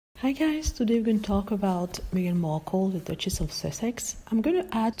Hi guys, today we're going to talk about Meghan Markle, the Duchess of Sussex. I'm going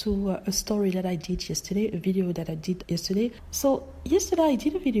to add to a story that I did yesterday, a video that I did yesterday. So yesterday I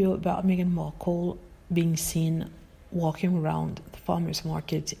did a video about Meghan Markle being seen walking around the farmer's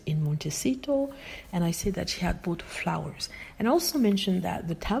market in Montecito, and I said that she had bought flowers. And I also mentioned that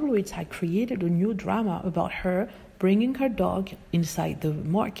the tabloids had created a new drama about her bringing her dog inside the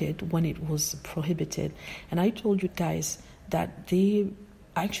market when it was prohibited. And I told you guys that they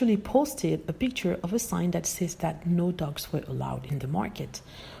actually posted a picture of a sign that says that no dogs were allowed in the market.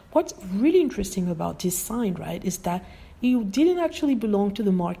 What's really interesting about this sign, right, is that it didn't actually belong to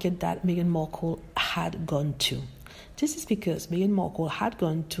the market that Meghan Markle had gone to. This is because Meghan Markle had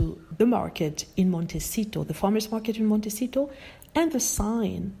gone to the market in Montecito, the farmer's market in Montecito, and the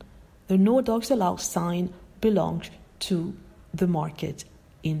sign, the no dogs allowed sign, belonged to the market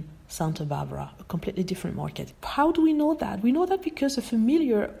in Santa Barbara, a completely different market. How do we know that? We know that because a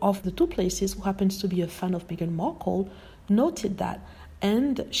familiar of the two places, who happens to be a fan of Meghan Markle, noted that.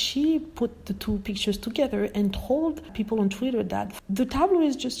 And she put the two pictures together and told people on Twitter that the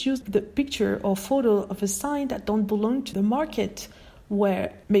tabloids just used the picture or photo of a sign that don't belong to the market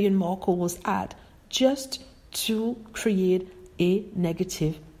where Meghan Markle was at, just to create a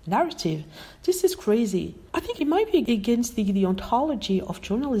negative narrative. This is crazy. I think it might be against the ontology of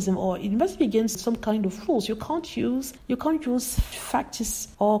journalism, or it must be against some kind of rules. You can't use facts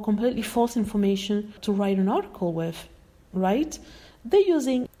or completely false information to write an article with, right? They're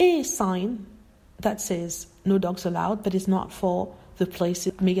using a sign that says no dogs allowed, but it's not for the place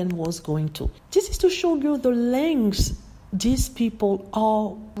Meghan was going to. This is to show you the lengths these people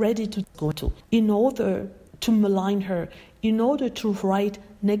are ready to go to in order to malign her, in order to write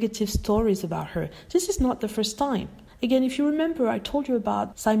negative stories about her. This is not the first time. Again, if you remember, I told you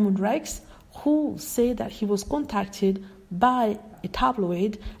about Simon Rex, who said that he was contacted by a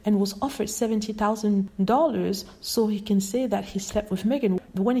tabloid and was offered $70,000 so he can say that he slept with Meghan.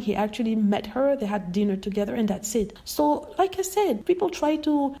 When he actually met her, they had dinner together and that's it. So, like I said, people try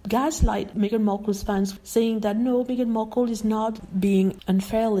to gaslight Meghan Markle's fans, saying that no, Meghan Markle is not being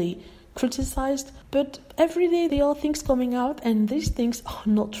unfairly criticized, but every day there are things coming out and these things are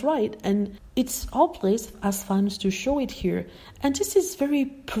not right, and it's our place as fans to show it here. And this is very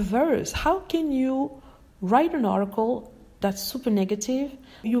perverse. How can you write an article that's super negative,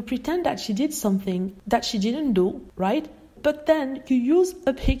 you pretend that she did something that she didn't do, right? But then you use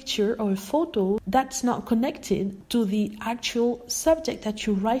a picture or a photo that's not connected to the actual subject that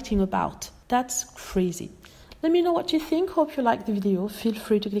you're writing about. That's crazy. Let me know what you think. Hope you liked the video. Feel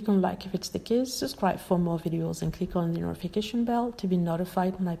free to click on like if it's the case. Subscribe for more videos and click on the notification bell to be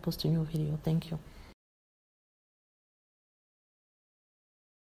notified when I post a new video. Thank you.